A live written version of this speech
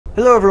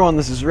Hello everyone,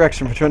 this is Rex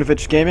from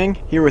Patronovich Gaming,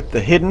 here with The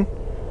Hidden,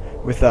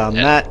 with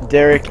Matt,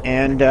 Derek,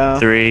 and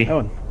Three,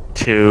 Owen.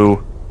 2,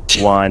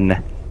 1.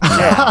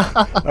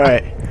 Yeah.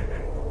 Alright.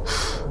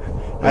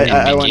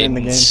 I went in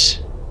the game.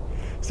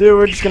 So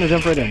we're just gonna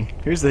jump right in.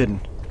 Here's The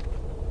Hidden.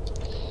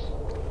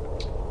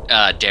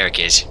 Derek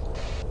is.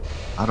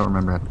 I don't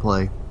remember how to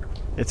play.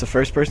 It's a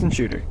first-person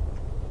shooter.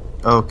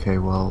 Okay,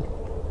 well,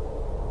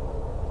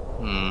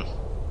 Hmm.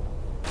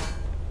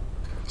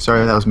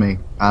 sorry, that was me.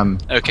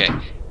 Okay.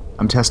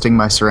 I'm testing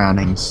my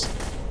surroundings.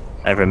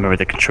 I remember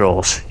the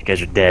controls. You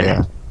guys are dead.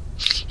 Yeah.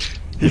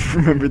 You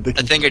remembered the...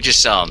 I think I just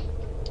saw him.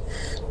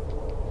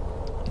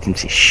 You didn't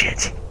see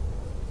shit.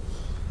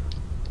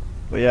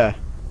 Well, yeah.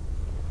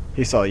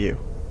 He saw you.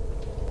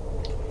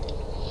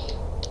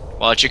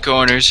 Watch your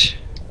corners.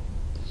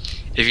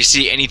 If you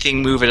see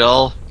anything move at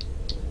all,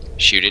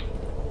 shoot it.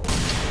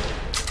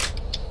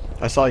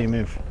 I saw you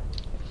move.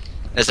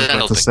 That's I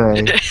not was about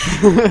to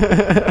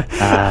helping.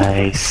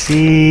 I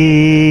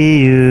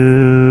see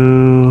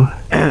you.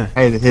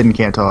 Hey, the hidden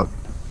can't talk.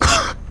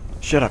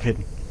 Shut up,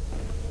 Hidden.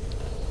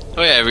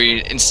 Oh yeah, are we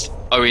Yeah, let's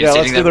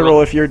instating do that the rule?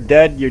 rule. If you're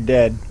dead, you're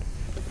dead.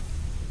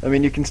 I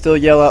mean, you can still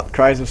yell out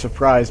cries of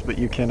surprise, but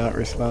you cannot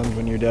respond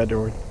when you're dead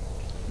or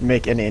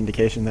make any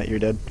indication that you're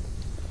dead.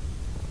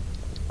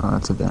 Oh,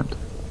 that's a vent.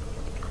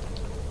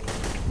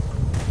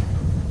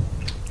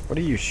 What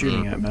are you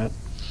shooting at, Matt?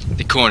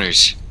 The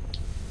corners.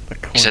 A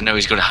Because I corner. know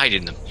he's going to hide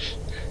in them.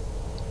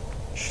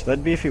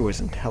 That'd be if he was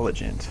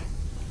intelligent.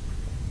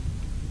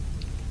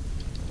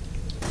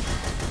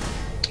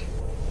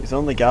 He's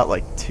only got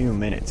like 2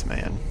 minutes,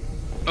 man.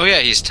 Oh yeah,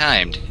 he's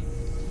timed.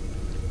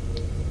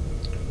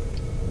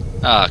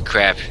 Ah,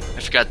 crap. I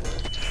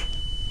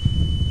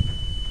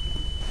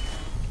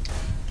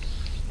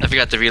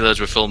forgot the reloads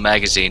were full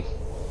magazine.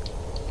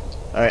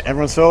 Alright,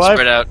 everyone still alive?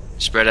 Spread out.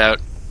 Spread out.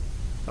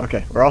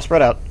 Okay, we're all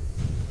spread out.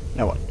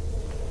 Now what?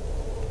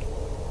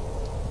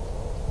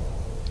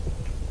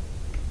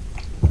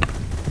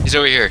 He's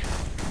over here.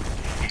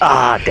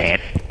 Ah, damn.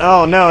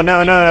 Oh no,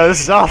 no, no, no,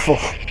 this is awful.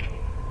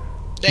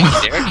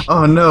 Thank you, Derek.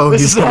 Oh no,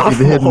 This he's is gonna be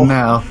the awful. hidden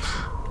now.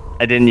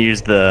 I didn't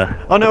use the.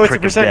 Oh no, the it's a prick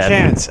of percent death.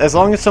 chance, as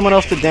long as someone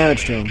else did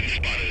damage to him.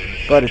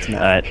 But it's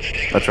Matt.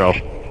 Alright, let's roll.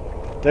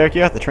 Derek,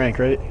 you got the trank,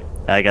 right?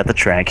 I got the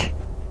trank.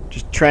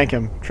 Just trank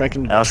him. Trank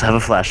him. I also have a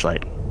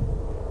flashlight.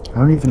 I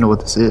don't even know what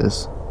this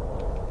is.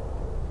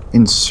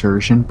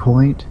 Insertion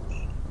point?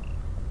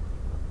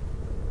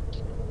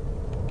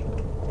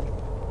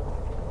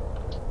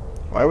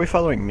 Why are we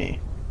following me?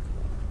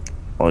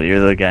 Well, you're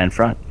the guy in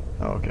front.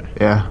 Oh, okay.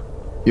 Yeah.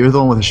 You're the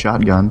one with a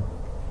shotgun.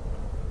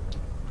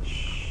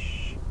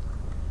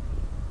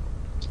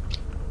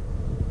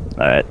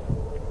 Alright.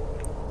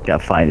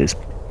 Gotta find his.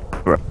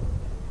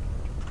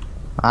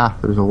 Ah,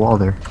 there's a wall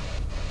there.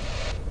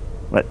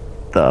 What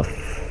the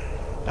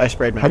f. I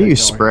sprayed my How do you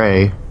face, don't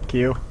worry. spray?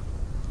 Q.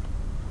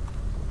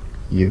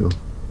 You.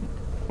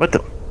 What the.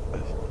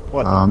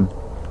 What?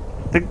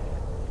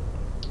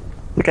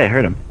 Look, I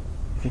heard him.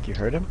 You think you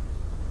heard him?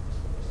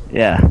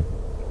 Yeah.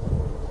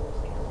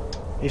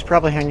 He's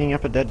probably hanging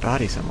up a dead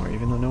body somewhere,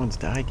 even though no one's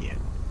died yet.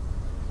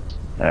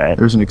 Alright.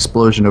 There's an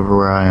explosion over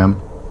where I am.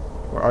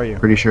 Where are you?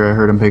 Pretty sure I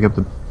heard him pick up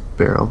the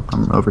barrel.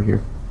 I'm over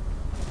here.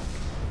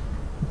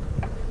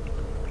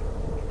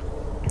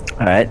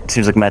 Alright.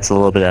 Seems like Matt's a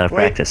little bit out of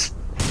Wait. practice.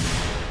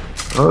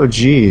 Oh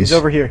jeez. He's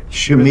over here.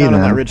 Shoot He was me down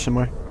on that then. ridge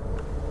somewhere.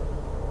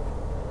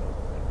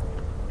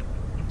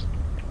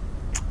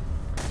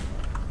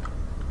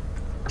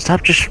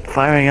 Stop just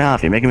firing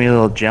off. You're making me a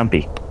little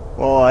jumpy.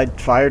 Well, I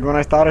fired when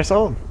I thought I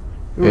saw him.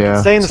 Ooh, we Yeah,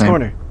 can stay in this same.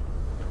 corner.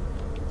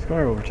 This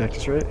corner will protect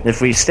us, right?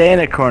 If we stay in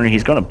a corner,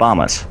 he's gonna bomb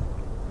us.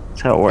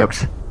 That's how it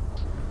works.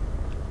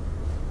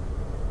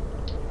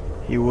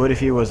 He would if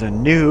he was a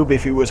noob.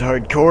 If he was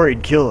hardcore,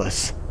 he'd kill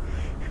us.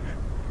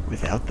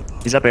 Without the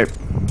bomb. He's up here.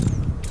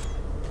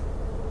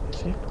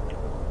 Is he?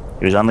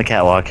 He was on the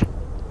catwalk.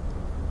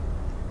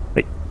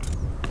 Wait.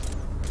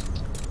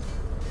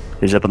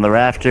 He's up on the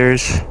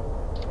rafters.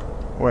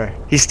 Where?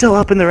 He's still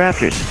up in the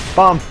rafters.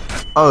 Bomb!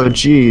 Oh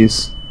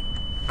jeez.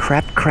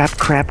 Crap, crap,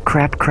 crap,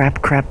 crap, crap,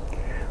 crap.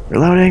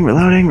 Reloading,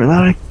 reloading,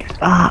 reloading.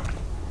 Ah!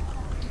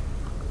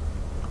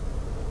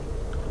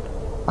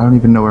 I don't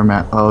even know where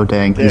Matt. Oh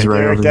dang, he's right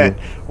Derek over dead.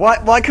 there.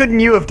 Why couldn't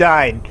you have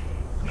died?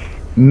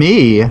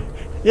 Me?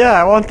 Yeah,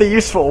 I want the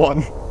useful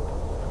one.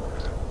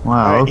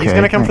 Wow. Alright, okay. he's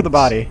gonna come for the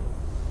thanks.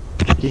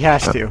 body. He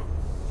has to.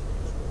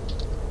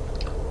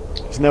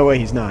 There's no way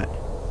he's not.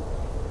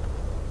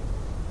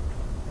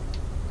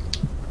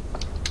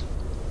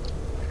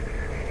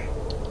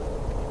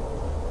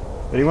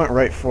 But he went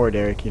right for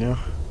Derek, you know?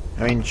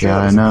 I mean, sure, Yeah,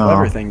 that was I a know.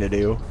 clever thing to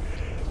do.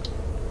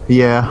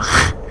 Yeah.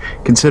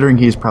 Considering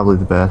he's probably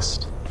the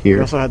best He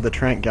here. also had the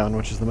trank gun,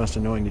 which is the most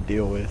annoying to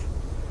deal with.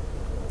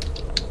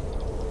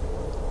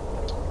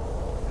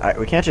 Alright,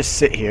 we can't just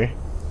sit here.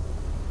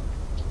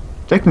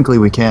 Technically,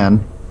 we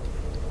can.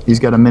 He's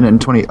got a minute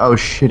and 20. Oh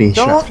shit! He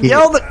Don't shot.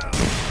 yell the...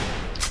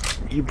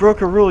 You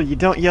broke a rule, you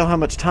don't yell how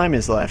much time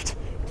is left.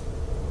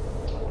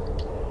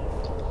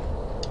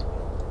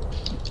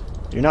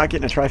 You're not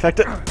getting a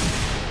trifecta.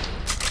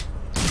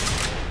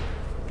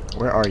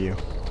 Where are you?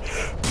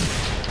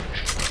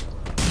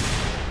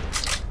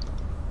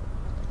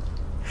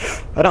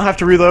 I don't have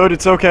to reload,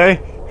 it's okay.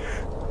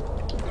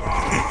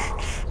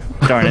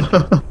 Darn it.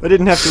 I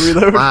didn't have to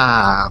reload.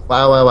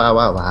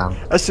 Wow.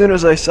 As soon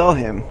as I saw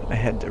him, I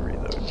had to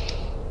reload.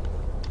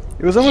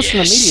 It was almost an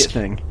Yes. immediate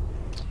thing.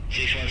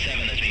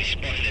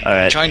 I'm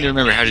Alright. trying to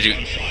remember how to do.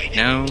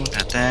 No,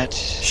 not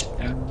that.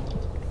 No.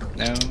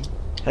 No.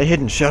 Hey,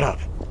 Hidden, shut up.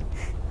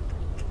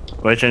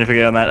 What are you trying to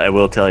figure out, Matt? I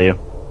will tell you.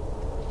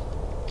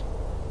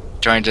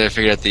 Trying to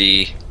figure out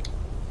the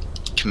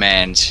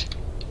commands.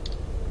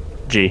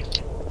 G.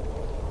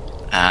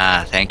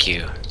 Ah, thank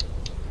you.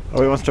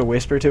 Oh, he wants to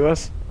whisper to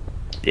us?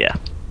 Yeah.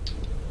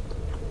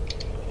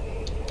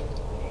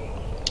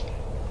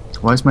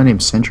 Why is my name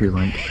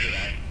CenturyLink?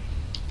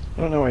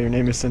 I don't know why your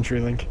name is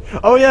CenturyLink.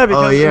 Oh yeah,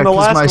 because Oh yeah, in the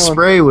because last my one...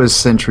 spray was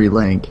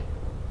CenturyLink.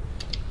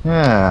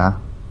 Yeah.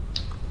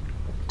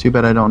 Too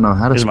bad I don't know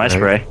how to Here's my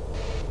spray.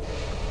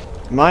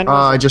 Mine Oh,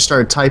 was... I just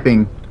started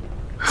typing.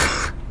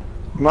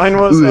 Mine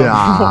was... what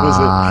was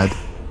God.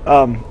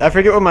 it? I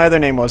forget what my other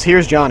name was.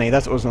 Here's Johnny.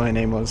 That's what my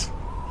name was.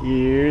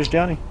 Here's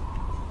Johnny.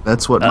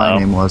 That's what my Uh-oh.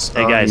 name was.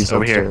 Hey, guys, he's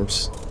over here.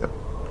 upstairs. Yep.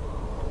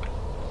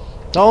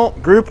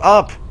 Don't group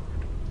up.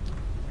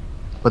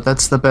 But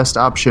that's the best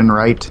option,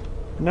 right?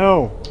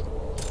 No.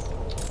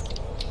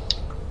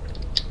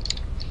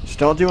 Just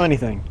don't do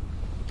anything.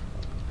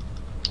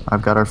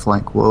 I've got our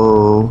flank.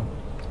 Whoa.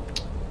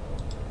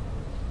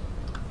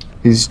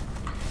 He's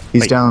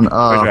Wait, down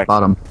where's Rex?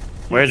 bottom.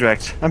 Where's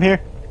Rex? I'm here.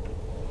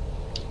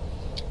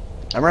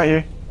 I'm right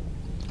here.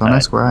 Don't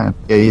ask where I am.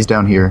 Yeah, he's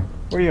down here.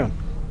 Where are you going?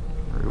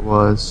 Where he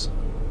was.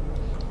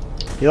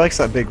 He likes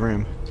that big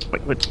room.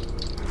 Wait, what?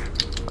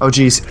 Oh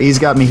jeez, he's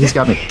got me. He's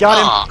got me. Got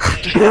Ah,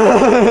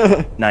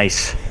 him.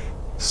 Nice.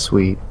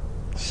 Sweet.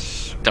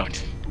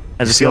 don't.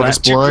 How's it See feel, all this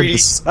Matt? blood? Degree.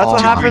 This is That's all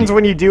what happens mine.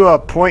 when you do a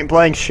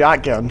point-blank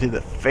shotgun to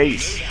the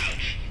face.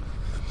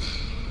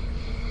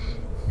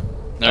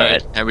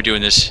 Alright, how we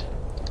doing this?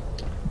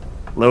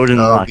 Load and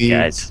Oh, lock, we-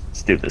 guys.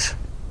 Let's do this.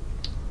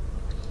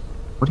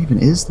 What even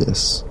is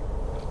this?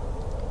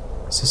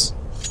 Is this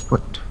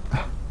what?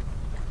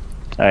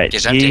 Alright,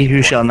 Guess I'm he taking who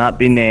one. shall not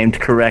be named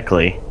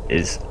correctly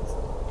is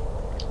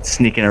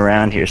sneaking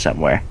around here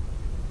somewhere.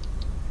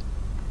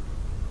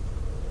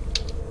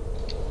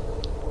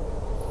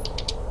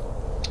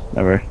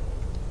 Remember,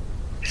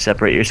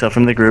 separate yourself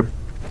from the group,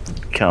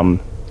 become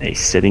a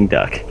sitting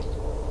duck.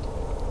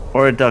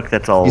 Or a duck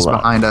that's all He's alone.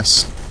 behind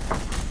us.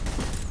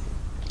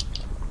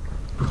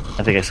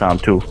 I think I saw him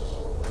too.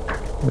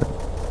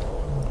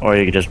 Or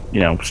you could just,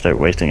 start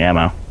wasting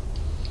ammo.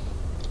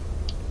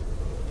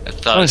 I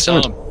thought I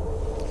saw him.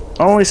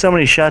 Only so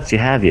many shots you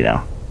have,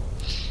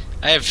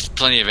 I have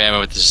plenty of ammo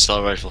with this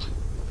assault rifle.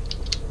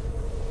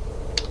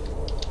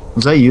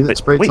 Was that you that Wait,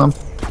 sprayed wait. some?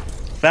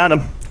 Found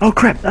him. Oh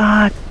crap!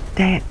 Ah,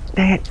 dang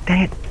it!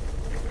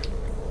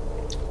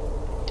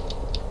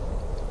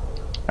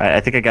 Alright, I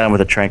think I got him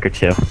with a trank or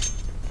two.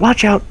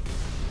 Watch out!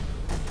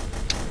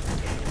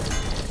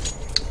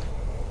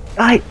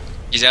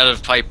 He's out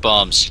of pipe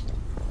bombs.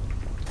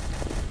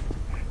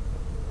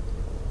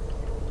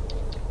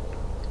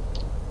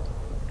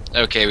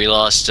 Okay, we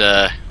lost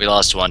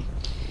one.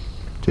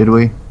 Did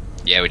we?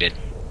 Yeah, we did.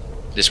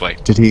 This way.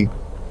 Did he?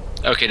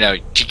 Okay, no,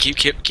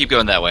 keep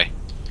going that way.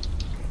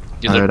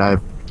 You All look, right,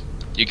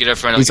 you get up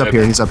front. he's I'll up get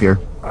here. He's up here.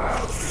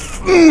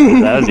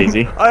 That was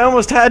easy. I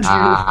almost had you.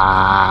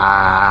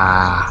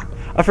 Ah.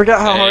 I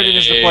forgot how hard it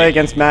is to play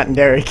against Matt and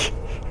Derek.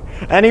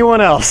 Anyone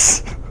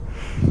else?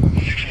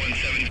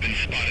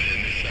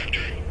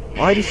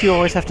 Why does he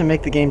always have to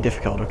make the game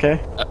difficult, okay?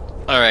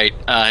 Alright,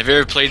 have you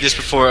ever played this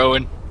before,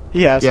 Owen?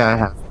 He has. Yeah, I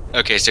have.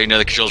 Okay, so you know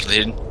the controls with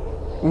hidden?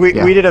 We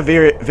Yeah. did a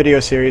video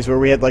series where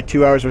we had like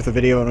 2 hours worth of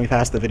video and we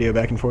passed the video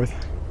back and forth.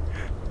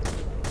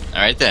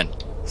 Alright then.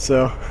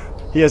 So,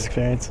 he has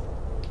experience.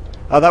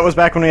 That was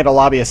back when we had a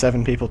lobby of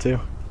 7 people too.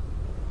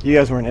 You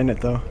guys weren't in it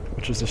though,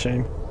 which was a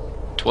shame.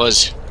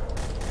 Twas.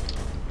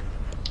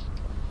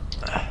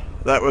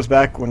 That was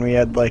back when we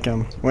had like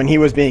when he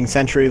was being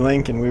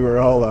CenturyLink and we were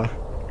all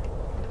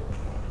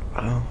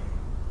oh,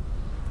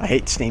 I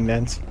hate Steam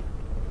vents.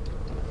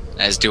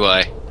 As do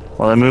I.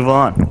 Well, then move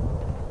on.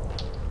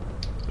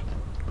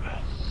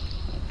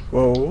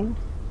 Whoa.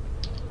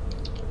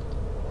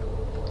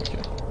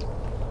 Okay.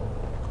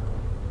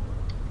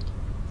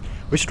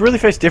 We should really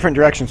face different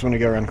directions when we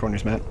go around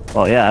corners, Matt.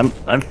 Well, yeah,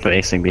 I'm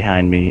facing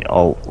behind me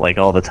all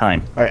the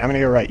time. All right, I'm gonna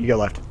go right. You go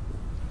left.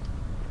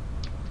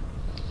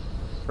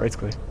 Right's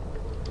clear.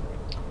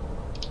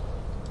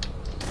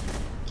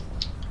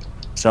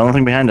 Still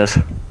nothing behind us.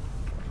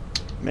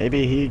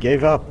 Maybe he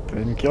gave up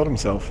and killed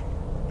himself.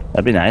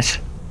 That'd be nice.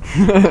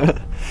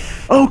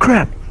 Oh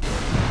crap!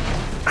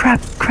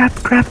 Crap!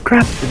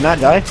 Did Matt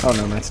die? Oh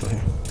no, Matt's still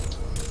here.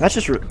 Matt's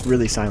just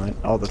really silent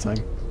all the time.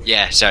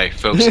 Yeah, sorry,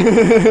 folks.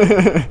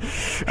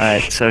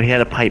 Alright, so he had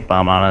a pipe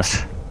bomb on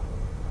us.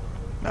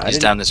 I He's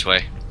didn't- down this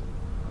way.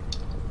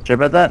 Sure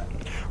about that?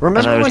 I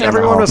Remember thought it was when down the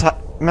everyone hall.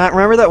 was Matt?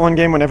 Remember that one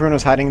game when everyone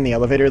was hiding in the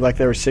elevator? Like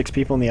there were 6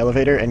 people in the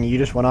elevator, and you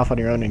just went off on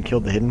your own and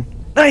killed the hidden.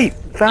 Hey!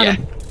 Found Yeah.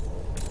 him!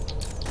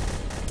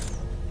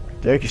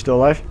 Derek, you still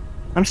alive?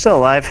 I'm still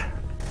alive.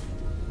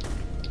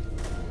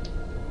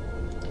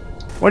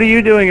 What are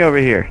you doing over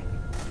here?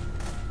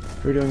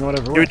 We're doing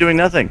whatever. You were doing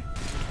nothing.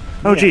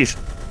 Oh, Yeah. jeez.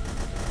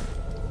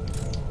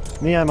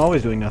 Me, I'm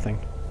always doing nothing.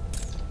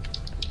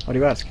 What do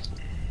you ask?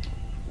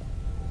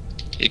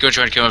 He's going to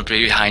try to come up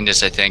behind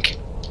us, I think.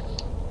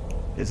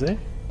 Is there?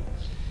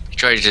 He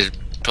tried to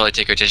probably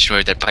take our attention away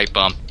with that pipe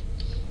bomb.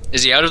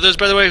 Is he out of those,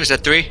 by the way? Was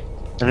that 3? I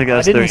think that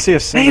was I didn't 3. see a Hey,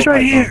 single he's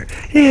right pipe here.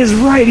 He is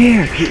right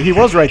here. He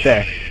was right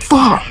there.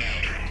 Fuck!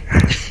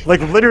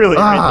 Like, literally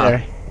right Ah.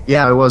 there.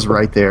 Yeah, I was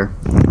right there.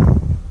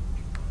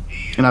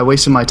 And I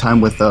wasted my time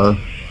with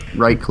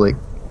right click.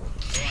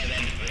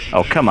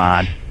 Oh, come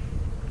on.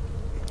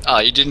 Oh,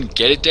 you didn't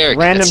get it, Derek?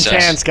 Random That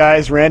sucks. chance,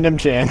 guys. Random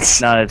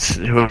chance. No, it's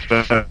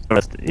whoever.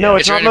 No,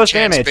 It's not random most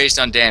chance damage. based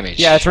on damage.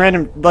 Yeah, it's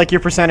random. Like, your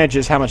percentage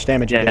is how much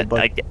damage you Yeah, did.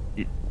 But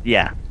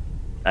yeah.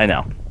 I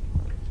know.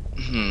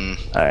 All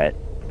right.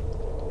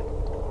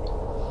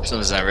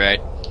 Something's not right.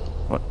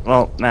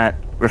 Well, Matt,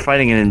 we're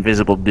fighting an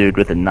invisible dude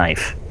with a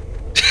knife.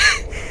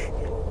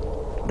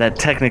 That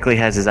technically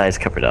has his eyes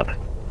covered up.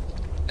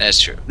 That's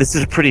true. This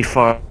is pretty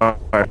far.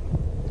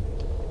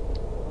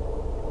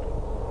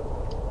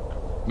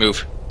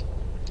 Move.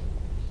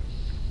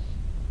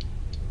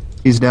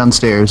 He's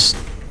downstairs.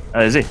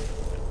 Oh, is he?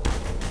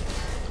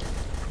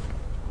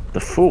 The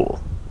fool.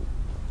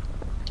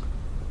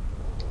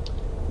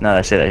 Now that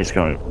I say that, he's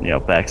going to,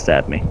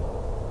 backstab me.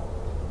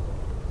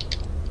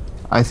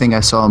 I think I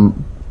saw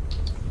him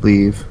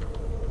leave.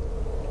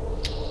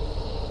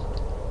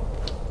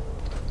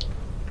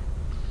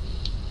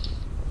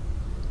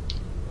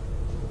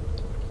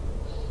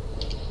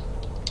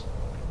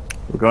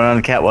 We're going on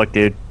the catwalk,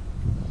 dude.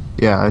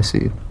 Yeah, I see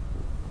you.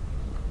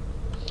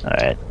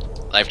 Alright.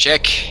 Life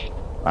check.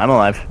 I'm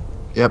alive.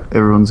 Yep,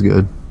 everyone's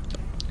good.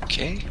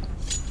 Okay.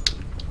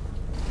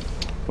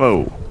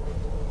 Whoa.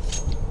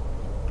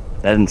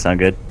 That didn't sound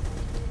good.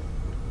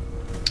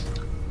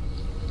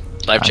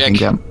 Life I check. think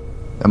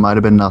that might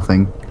have been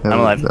nothing. I'm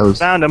alive. That was,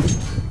 Found him.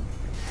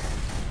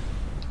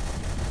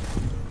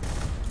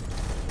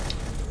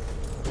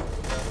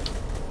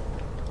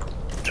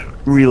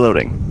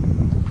 Reloading.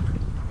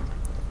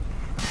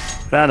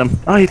 Found him.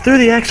 Oh, he threw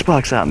the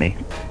Xbox at me.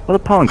 What a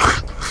punk.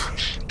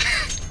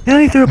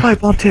 And he threw a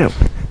pipe bomb too.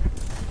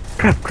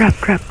 Crap.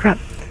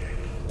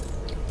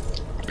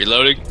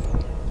 Reloading.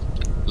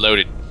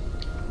 Loaded.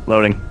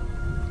 Loading.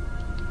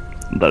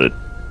 Loaded.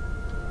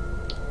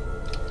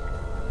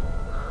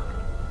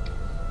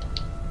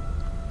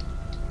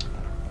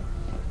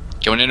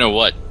 Going in or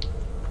what?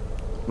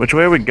 Which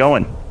way are we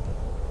going?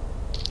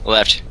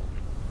 Left.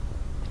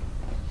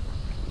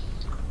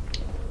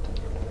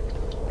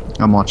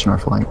 I'm watching our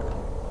flank.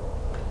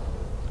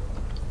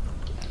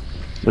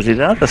 Was he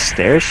down the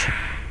stairs?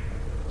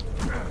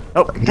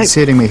 Oh, hey, He's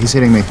hitting me. He's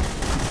hitting me.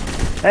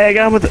 hey, I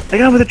got him with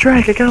the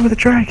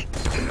drag.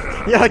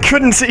 yeah, I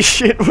couldn't see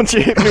shit once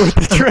you hit me with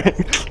the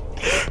drink.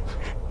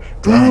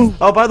 Dang.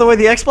 Oh, by the way,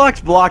 the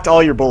Xbox blocked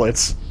all your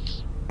bullets.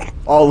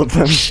 All of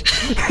them.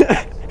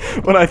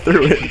 When I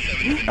threw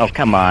it. Oh,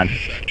 come on.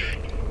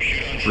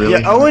 Really?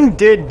 Yeah, Owen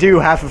did do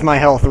half of my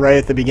health right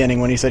at the beginning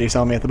when he said he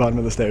saw me at the bottom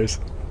of the stairs.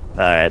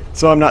 Alright.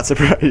 So I'm not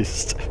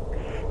surprised.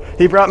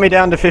 He brought me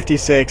down to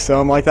 56, so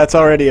I'm like, that's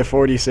already a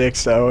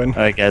 46, Owen.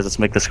 Alright, guys, let's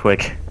make this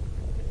quick.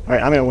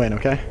 Alright, I'm gonna win,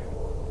 okay?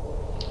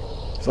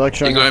 Select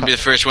You're showing going to be the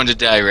first one to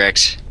die,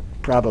 Rex.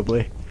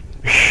 Probably.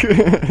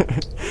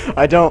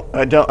 I don't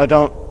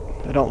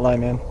lie,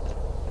 man.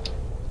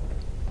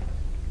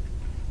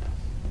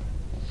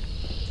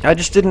 I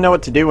just didn't know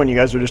what to do when you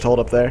guys were just holed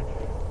up there.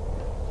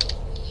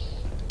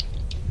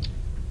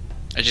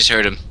 I just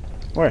heard him.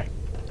 Where?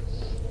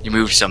 You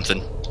moved something.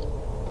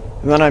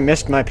 And then I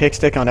missed my pick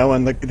stick on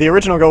Owen. The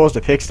original goal was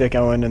to pick stick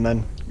Owen and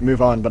then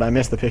move on, but I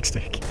missed the pick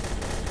stick.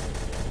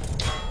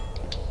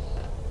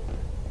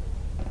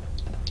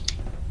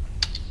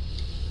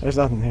 There's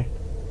nothing here.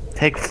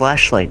 Take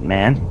flashlight,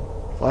 man.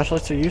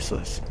 Flashlights are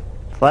useless.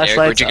 Flashlights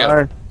where'd you go?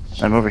 are...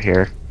 I'm over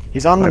here.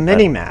 He's on the Okay.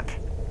 mini-map.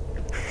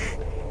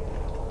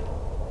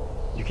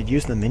 You could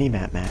use the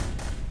mini-map, man.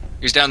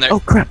 He's down there. Oh,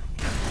 crap.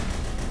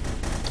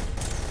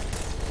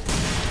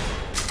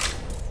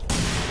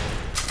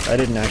 I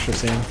didn't actually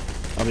see him.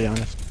 I'll be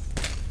honest.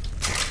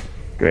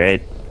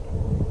 Great.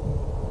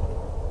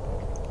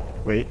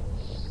 Wait.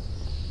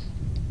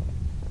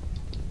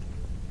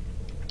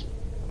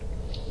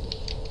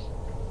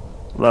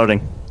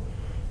 Loading.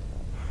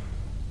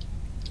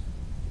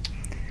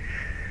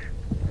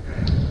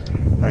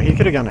 Oh, he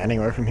could have gone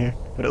anywhere from here,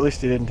 but at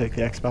least he didn't take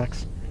the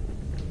Xbox.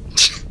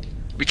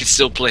 We can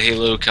still play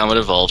Halo Combat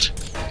Evolved.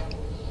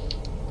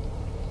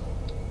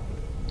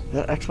 Did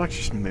that Xbox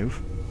just move?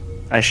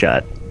 I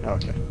shot. Oh,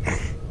 okay.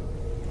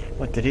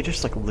 What, did he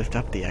just, like, lift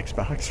up the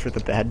Xbox for the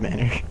bad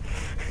manner?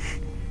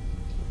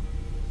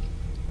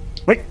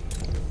 Wait.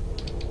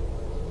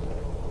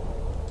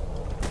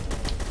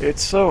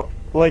 It's so,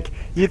 like,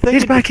 you think...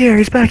 He's back here.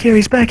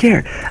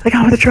 I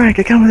got him with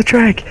a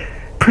drag.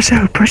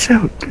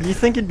 Pursuit. You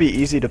think it'd be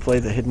easy to play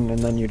the hidden, and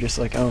then you're just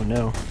like, oh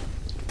no.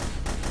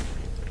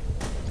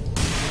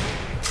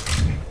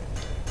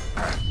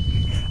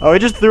 Oh, he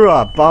just threw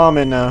a bomb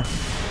and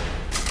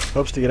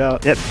hopes to get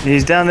out. Yep,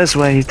 he's down this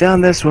way. He's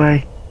down this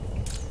way.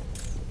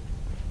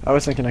 I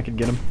was thinking I could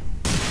get him.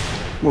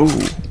 Ooh.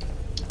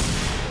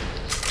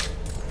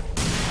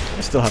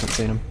 I still haven't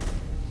seen him.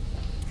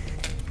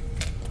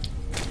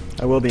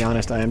 I will be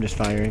honest, I am just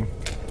firing.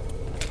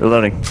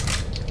 Reloading.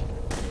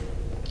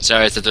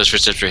 Sorry, I thought those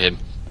footsteps were him.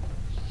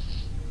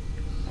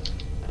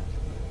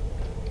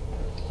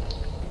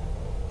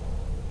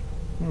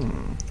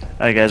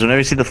 Alright guys, whenever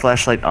you see the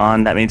flashlight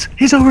on, that means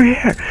he's over here!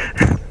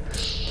 I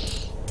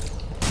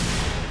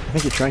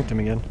think you tranked him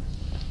again.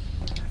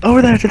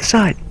 Over there to the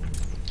side!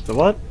 The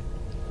what?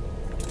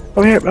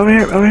 Over here, over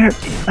here, over here!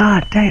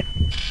 Ah, dang it!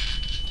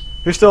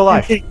 Who's still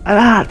alive?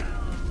 Ah!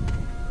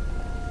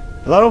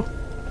 Hello?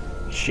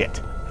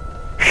 Shit.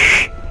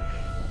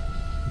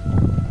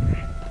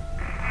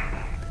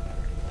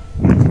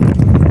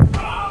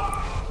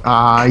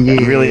 Ah, yeah.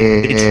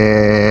 Really?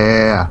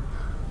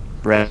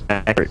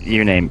 Brad,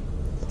 your name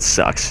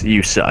sucks.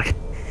 You suck.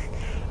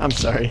 I'm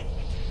sorry.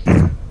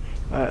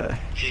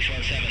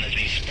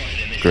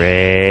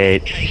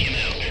 Great.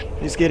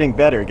 He's getting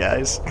better,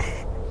 guys.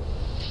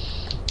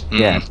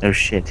 Yeah, no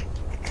shit.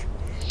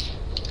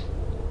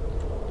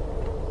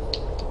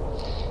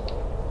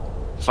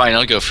 Fine,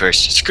 I'll go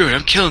first. Screw it,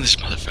 I'm killing this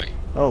motherfucker.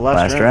 Oh,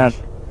 last round.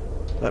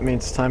 That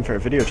means it's time for a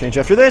video change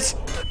after this.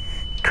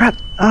 Crap.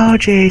 Oh,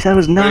 jeez, that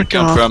was Where'd it knocked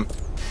come off. from?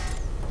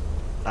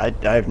 I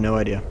have no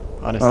idea,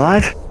 honestly.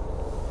 Alive?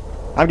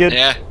 I'm good.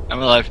 Yeah, I'm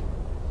alive.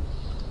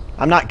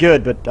 I'm not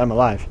good, but I'm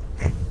alive.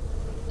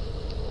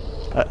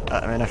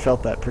 I mean, I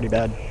felt that pretty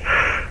bad.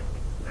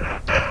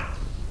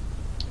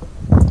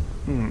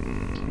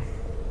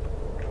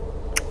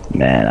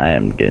 Man, I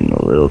am getting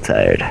a little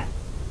tired.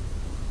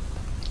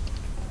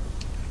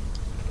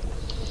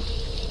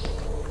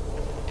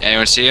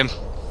 Anyone see him?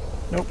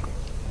 Nope.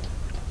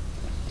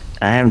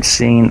 I haven't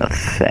seen a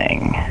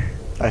thing.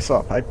 I saw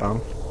a pipe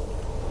bomb.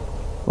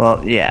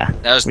 Well, yeah.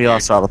 That was We all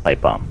weird. saw the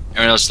pipe bomb.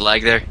 Anyone else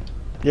lag there?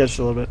 Yeah, just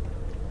a little bit.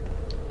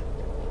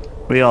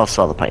 We all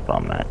saw the pipe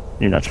bomb, Matt.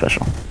 You're not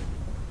special.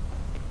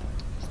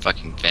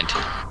 Fucking vent.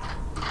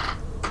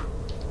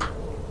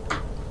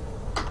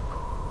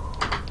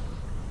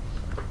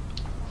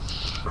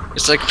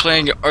 It's like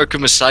playing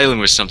Arkham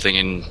Asylum or something,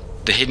 and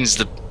the hidden's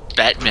the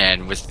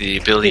Batman with the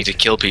ability to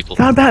kill people.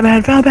 Found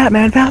Batman! Found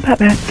Batman! Found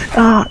Batman!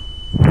 Ah!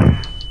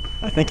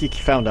 I think he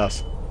found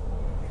us.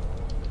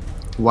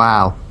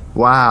 Wow.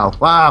 Wow.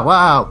 Wow.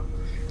 Wow.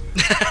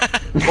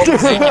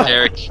 Thank you,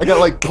 Derek. I got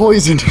like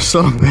poisoned or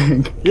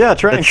something. Yeah, The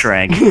trank.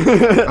 trank.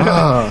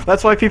 Ah.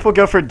 That's why people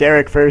go for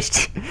Derek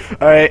first.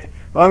 Alright,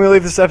 well, I'm gonna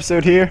leave this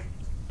episode here.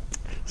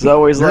 As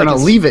always, You're like gonna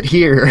and leave it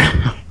here.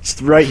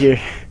 just right here.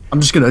 I'm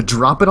just gonna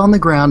drop it on the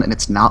ground and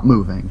it's not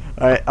moving.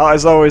 Alright,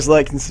 as always,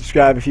 like and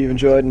subscribe if you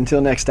enjoyed.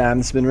 Until next time,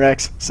 this has been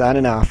Rex,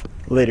 signing off.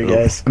 Later,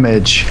 guys.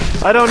 Image.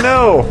 I don't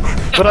know,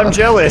 but I'm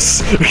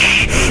jealous.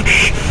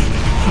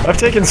 I've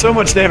taken so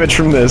much damage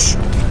from this.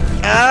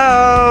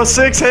 Ow,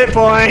 6 hit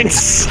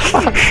points.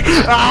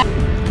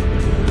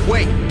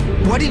 Wait,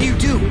 what did you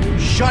do?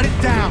 Shut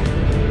it down!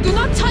 Do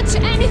not touch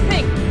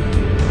anything!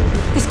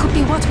 This could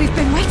be what we've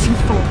been waiting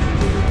for.